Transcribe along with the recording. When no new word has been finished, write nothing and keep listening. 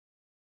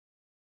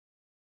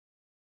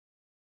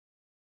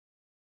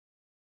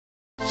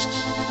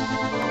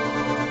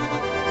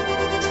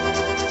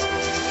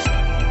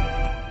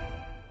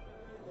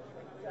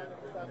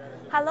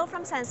Hello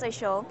from Sensor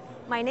Show.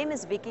 My name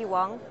is Vicky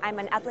Wong. I'm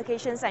an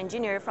applications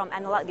engineer from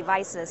Analog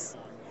Devices.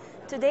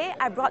 Today,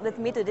 I brought with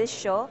me to this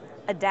show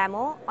a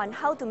demo on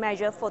how to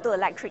measure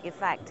photoelectric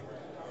effect.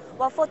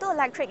 Well,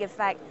 photoelectric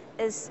effect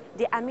is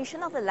the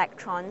emission of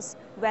electrons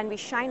when we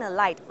shine a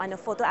light on a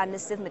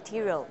photoemissive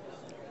material.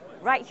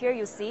 Right here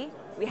you see,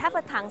 we have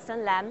a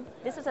tungsten lamp.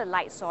 This is a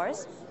light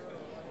source.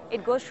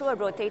 It goes through a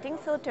rotating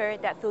filter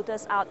that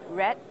filters out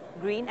red,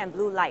 green, and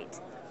blue light.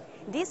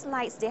 These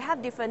lights, they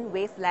have different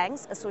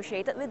wavelengths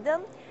associated with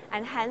them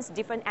and hence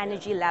different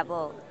energy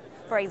level.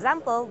 For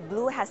example,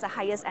 blue has the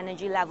highest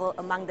energy level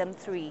among them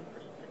three.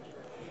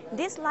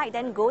 This light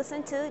then goes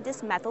into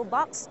this metal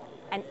box,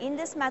 and in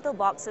this metal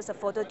box is a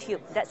phototube.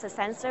 That's the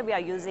sensor we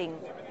are using.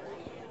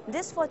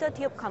 This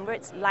phototube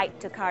converts light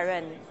to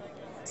current.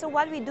 So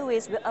what we do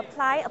is we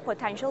apply a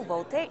potential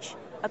voltage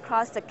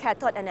across the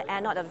cathode and the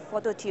anode of the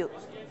phototube.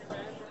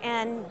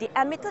 And the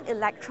emitted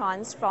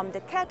electrons from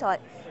the cathode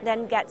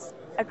then gets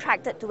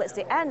attracted towards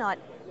the anode,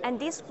 and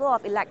this flow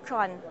of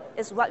electron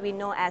is what we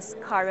know as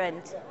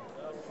current.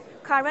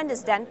 Current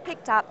is then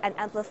picked up and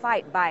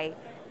amplified by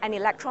an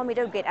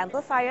electrometer grade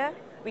amplifier,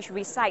 which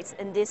resides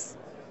in this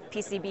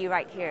PCB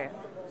right here.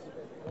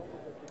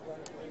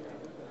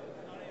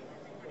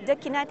 The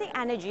kinetic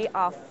energy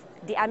of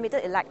the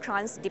emitted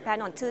electrons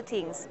depend on two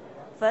things.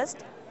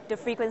 First, the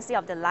frequency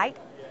of the light,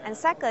 and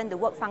second, the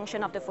work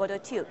function of the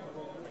phototube.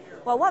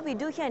 Well, what we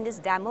do here in this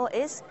demo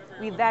is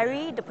we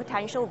vary the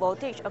potential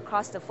voltage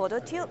across the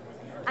phototube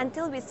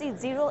until we see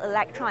zero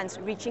electrons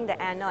reaching the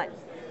anode.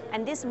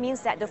 And this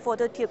means that the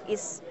phototube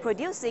is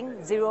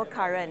producing zero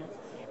current.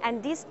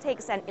 And this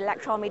takes an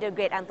electrometer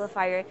grade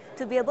amplifier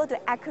to be able to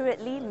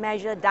accurately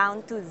measure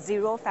down to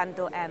 0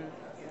 femtoamp.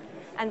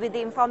 And with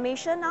the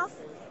information of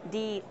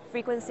the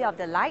frequency of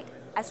the light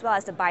as well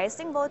as the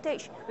biasing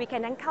voltage, we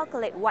can then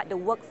calculate what the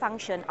work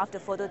function of the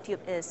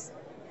phototube is.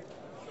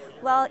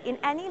 Well, in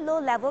any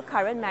low-level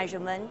current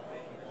measurement,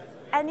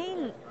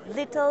 any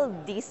little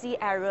DC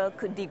error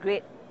could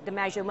degrade the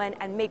measurement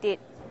and make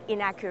it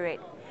inaccurate.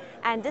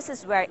 And this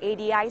is where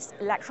ADI's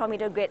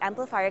electrometer grade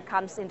amplifier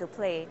comes into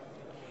play.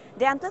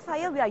 The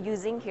amplifier we are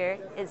using here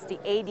is the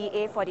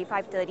ADI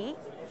 4530.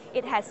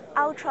 It has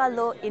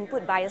ultra-low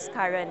input bias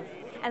current.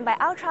 And by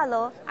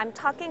ultra-low, I'm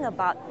talking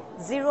about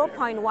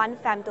 0.1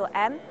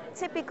 femtoamp,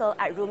 typical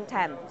at room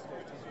temp.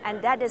 And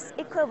that is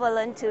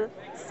equivalent to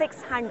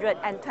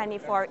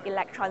 624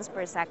 electrons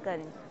per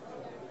second.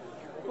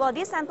 Well,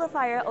 this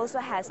amplifier also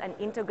has an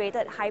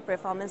integrated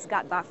high-performance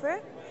guard buffer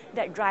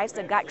that drives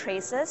the guard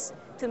traces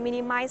to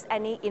minimize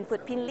any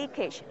input pin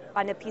leakage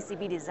on the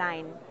PCB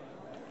design.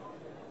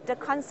 The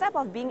concept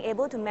of being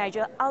able to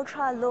measure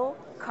ultra-low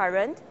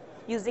current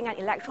using an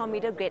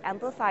electrometer grade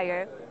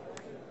amplifier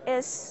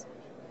is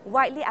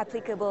widely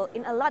applicable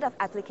in a lot of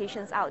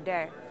applications out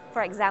there.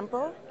 For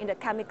example, in the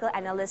chemical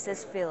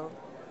analysis field.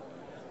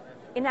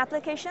 In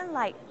applications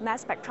like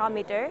mass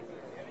spectrometer,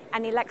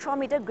 an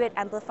electrometer grade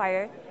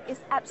amplifier is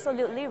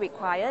absolutely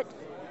required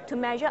to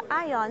measure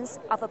ions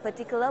of a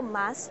particular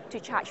mass to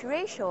charge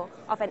ratio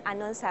of an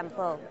unknown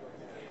sample.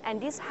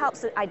 And this helps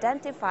to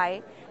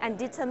identify and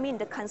determine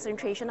the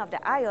concentration of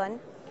the ion,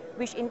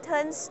 which in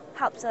turn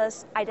helps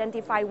us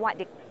identify what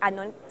the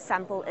unknown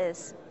sample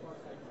is.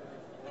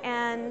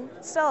 And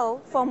so,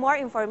 for more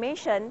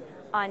information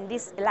on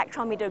this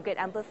electrometer grade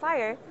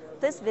amplifier,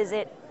 please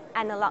visit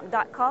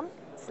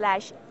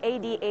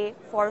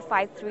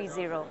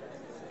analog.com/ADA4530.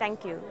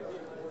 Thank you.